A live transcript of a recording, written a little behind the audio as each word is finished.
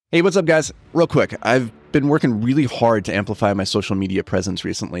Hey, what's up, guys? Real quick, I've been working really hard to amplify my social media presence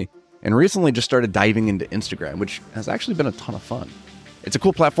recently, and recently just started diving into Instagram, which has actually been a ton of fun. It's a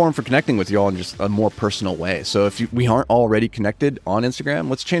cool platform for connecting with you all in just a more personal way. So if we aren't already connected on Instagram,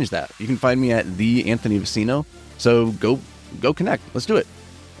 let's change that. You can find me at the Anthony Vicino. So go connect. Let's do it.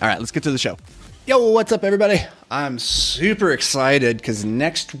 All right, let's get to the show. Yo, what's up, everybody? I'm super excited because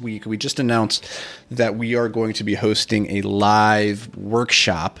next week we just announced that we are going to be hosting a live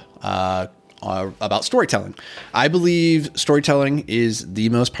workshop about storytelling. I believe storytelling is the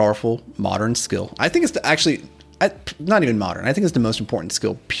most powerful modern skill. I think it's not even modern. I think it's the most important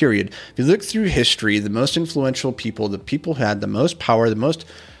skill, period. If you look through history, the most influential people, the people who had the most power, the most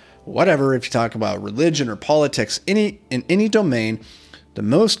whatever, if you talk about religion or politics, in any domain, the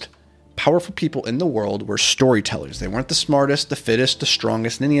most powerful people in the world were storytellers. They weren't the smartest, the fittest, the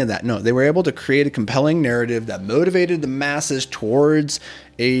strongest, any of that. No, they were able to create a compelling narrative that motivated the masses towards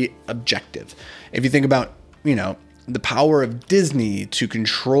a objective. If you think about, the power of Disney to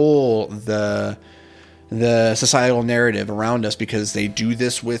control the societal narrative around us, because they do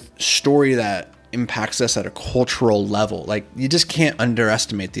this with story that impacts us at a cultural level. Like, you just can't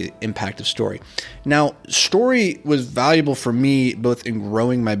underestimate the impact of story. Now, story was valuable for me both in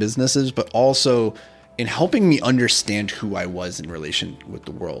growing my businesses, but also in helping me understand who I was in relation with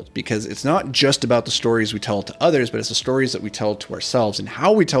the world, because it's not just about the stories we tell to others, but it's the stories that we tell to ourselves, and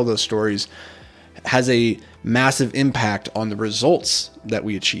how we tell those stories has a massive impact on the results that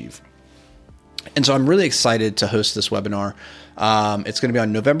we achieve. And so I'm really excited to host this webinar. It's going to be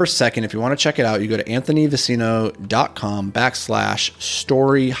on November 2nd. If you want to check it out, you go to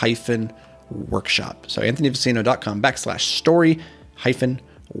anthonyvicino.com/story-workshop. So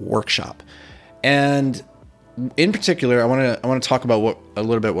anthonyvicino.com/story-workshop. And in particular, I want to talk about a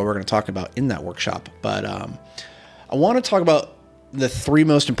little bit what we're going to talk about in that workshop. But I want to talk about the three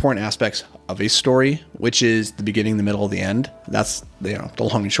most important aspects of a story, which is the beginning, the middle, the end. That's the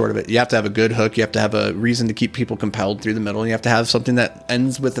long and short of it. You have to have a good hook. You have to have a reason to keep people compelled through the middle. You have to have something that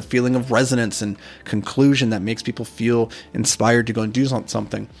ends with a feeling of resonance and conclusion that makes people feel inspired to go and do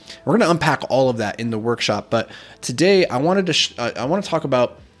something. We're going to unpack all of that in the workshop. But today I want to talk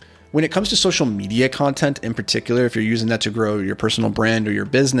about, when it comes to social media content in particular, if you're using that to grow your personal brand or your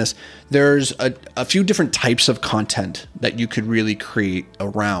business, there's a few different types of content that you could really create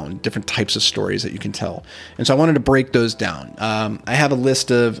around, different types of stories that you can tell. And so I wanted to break those down. I have a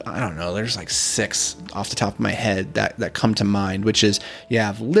list of, there's like 6 off the top of my head that come to mind, which is, you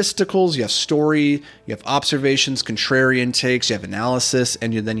have listicles, you have story, you have observations, contrarian takes, you have analysis,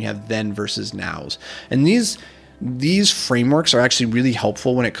 and then you have then versus nows. And these frameworks are actually really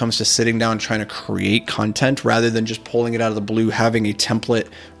helpful when it comes to sitting down and trying to create content, rather than just pulling it out of the blue, having a template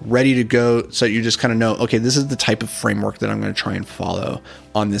ready to go, so you just kind of know, okay, this is the type of framework that I'm going to try and follow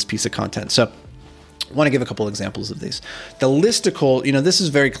on this piece of content. So I want to give a couple examples of these. The listicle, this is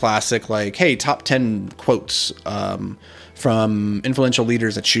very classic, like, hey, top 10 quotes from influential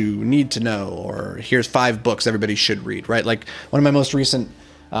leaders that you need to know, or here's 5 books everybody should read, right? Like, one of my most recent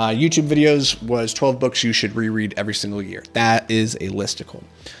YouTube videos was 12 books you should reread every single year. That is a listicle.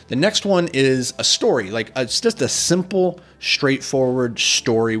 The next one is a story. Like, it's just a simple, straightforward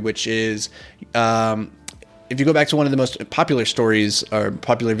story, which is, if you go back to one of the most popular stories or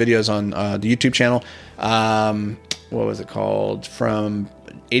popular videos on the YouTube channel, what was it called? From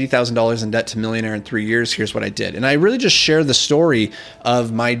 $80,000 in debt to millionaire in 3 years. Here's what I did. And I really just share the story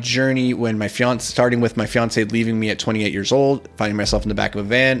of my journey when starting with my fiance leaving me at 28 years old, finding myself in the back of a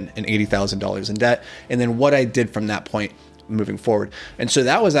van and $80,000 in debt, and then what I did from that point moving forward. And so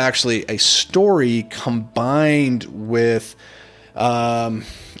that was actually a story combined with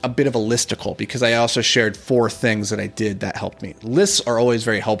a bit of a listicle, because I also shared 4 things that I did that helped me. Lists are always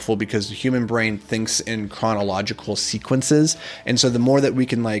very helpful because the human brain thinks in chronological sequences. And so the more that we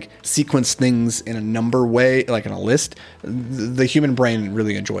can sequence things in a number way, like in a list, the human brain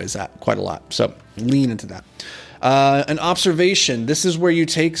really enjoys that quite a lot. So lean into that. An observation. This is where you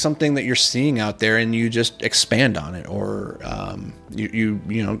take something that you're seeing out there and you just expand on it, or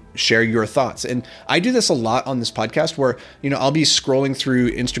you share your thoughts. And I do this a lot on this podcast, where I'll be scrolling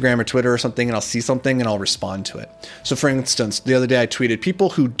through Instagram or Twitter or something, and I'll see something and I'll respond to it. So for instance, the other day I tweeted,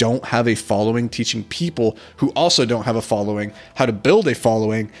 people who don't have a following teaching people who also don't have a following how to build a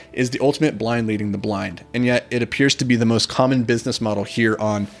following is the ultimate blind leading the blind. And yet it appears to be the most common business model here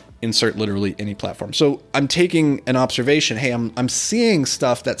on insert literally any platform. So I'm taking an observation. Hey, I'm seeing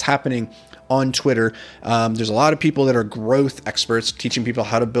stuff that's happening on Twitter. There's a lot of people that are growth experts teaching people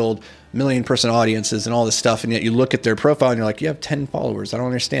how to build million-person audiences and all this stuff. And yet you look at their profile and you're like, you have 10 followers. I don't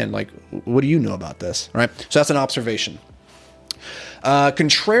understand. Like, what do you know about this? Right? So that's an observation.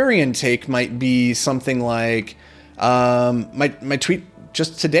 Contrarian take might be something like my tweet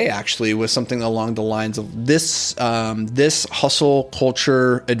just today actually was something along the lines of this hustle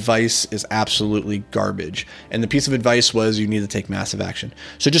culture advice is absolutely garbage. And the piece of advice was you need to take massive action.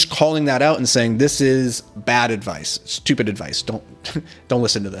 So just calling that out and saying this is bad advice, stupid advice. Don't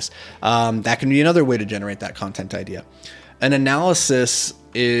listen to this. That can be another way to generate that content idea. An analysis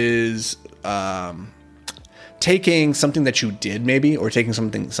is taking something that you did maybe, or taking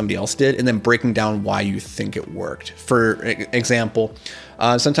something somebody else did, and then breaking down why you think it worked. For example,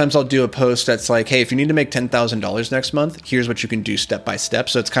 sometimes I'll do a post that's like, hey, if you need to make $10,000 next month, here's what you can do step by step.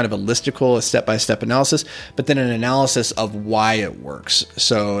 So it's kind of a listicle, a step-by-step analysis, but then an analysis of why it works.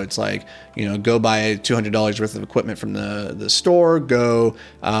 So it's like, go buy $200 worth of equipment from the store, go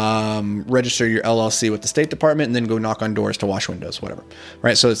register your LLC with the State Department, and then go knock on doors to wash windows, whatever,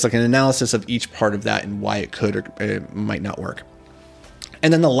 right? So it's like an analysis of each part of that and why it could or it might not work.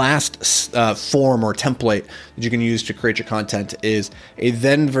 And then the last form or template that you can use to create your content is a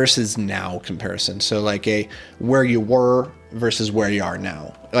then versus now comparison. So like a where you were versus where you are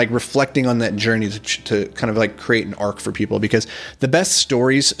now, like reflecting on that journey to kind of like create an arc for people, because the best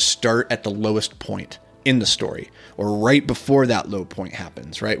stories start at the lowest point in the story, or right before that low point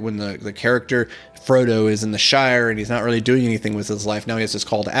happens, right? When the character Frodo is in the Shire and he's not really doing anything with his life. Now he has this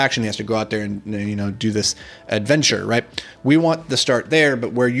call to action. He has to go out there and, do this adventure, right? We want the start there,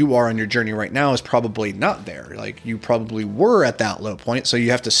 but where you are on your journey right now is probably not there. Like you probably were at that low point. So you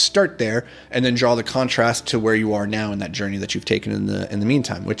have to start there and then draw the contrast to where you are now in that journey that you've taken in the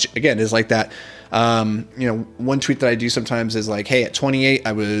meantime, which again is like that. One tweet that I do sometimes is like, hey, at 28,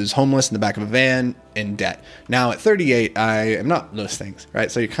 I was homeless in the back of a van in debt. Now at 38, I am not those things,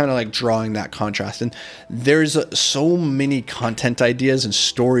 right? So you're kind of like drawing that contrast. And there's so many content ideas and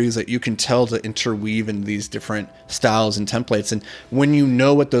stories that you can tell to interweave in these different styles and templates. And when you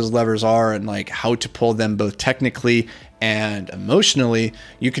know what those levers are and like how to pull them both technically and emotionally,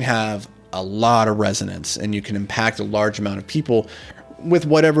 you can have a lot of resonance and you can impact a large amount of people with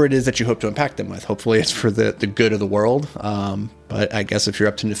whatever it is that you hope to impact them with. Hopefully it's for the good of the world. But I guess if you're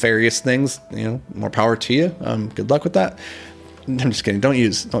up to nefarious things, more power to you. Good luck with that. I'm just kidding. Don't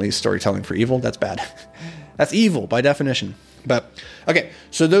use storytelling for evil. That's bad. That's evil by definition. But okay,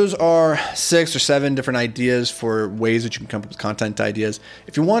 so those are 6 or 7 different ideas for ways that you can come up with content ideas.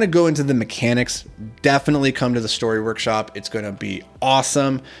 If you want to go into the mechanics, definitely come to the story workshop. It's going to be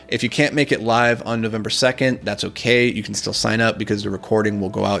awesome. If you can't make it live on November 2nd, that's okay. You can still sign up because the recording will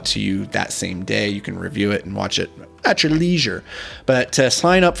go out to you that same day. You can review it and watch it at your leisure. But to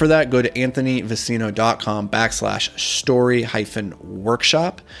sign up for that, go to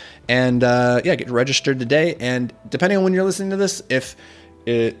anthonyvicino.com/story-workshop. And get registered today. And depending on when you're listening to this, if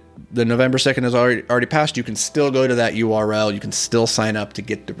the November 2nd has already passed, you can still go to that URL. You can still sign up to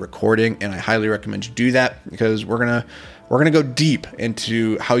get the recording. And I highly recommend you do that, because we're gonna go deep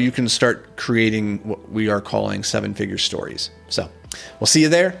into how you can start creating what we are calling 7-figure stories. So we'll see you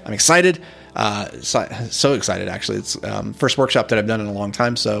there. I'm excited. So excited, actually. It's first workshop that I've done in a long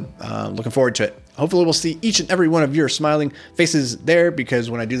time. So looking forward to it. Hopefully we'll see each and every one of your smiling faces there, because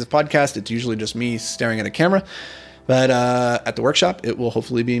when I do this podcast, it's usually just me staring at a camera. But at the workshop, it will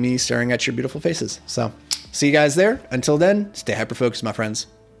hopefully be me staring at your beautiful faces. So see you guys there. Until then, stay hyper-focused, my friends.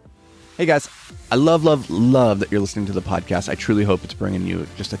 Hey guys, I love that you're listening to the podcast. I truly hope it's bringing you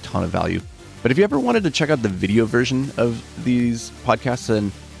just a ton of value. But if you ever wanted to check out the video version of these podcasts,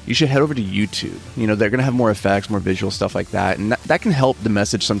 then you should head over to YouTube. They're going to have more effects, more visual stuff like that. And that can help the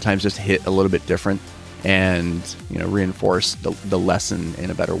message sometimes just hit a little bit different and, reinforce the lesson in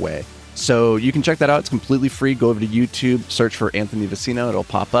a better way. So you can check that out. It's completely free. Go over to YouTube, search for Anthony Vicino. It'll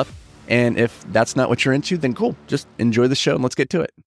pop up. And if that's not what you're into, then cool. Just enjoy the show and let's get to it.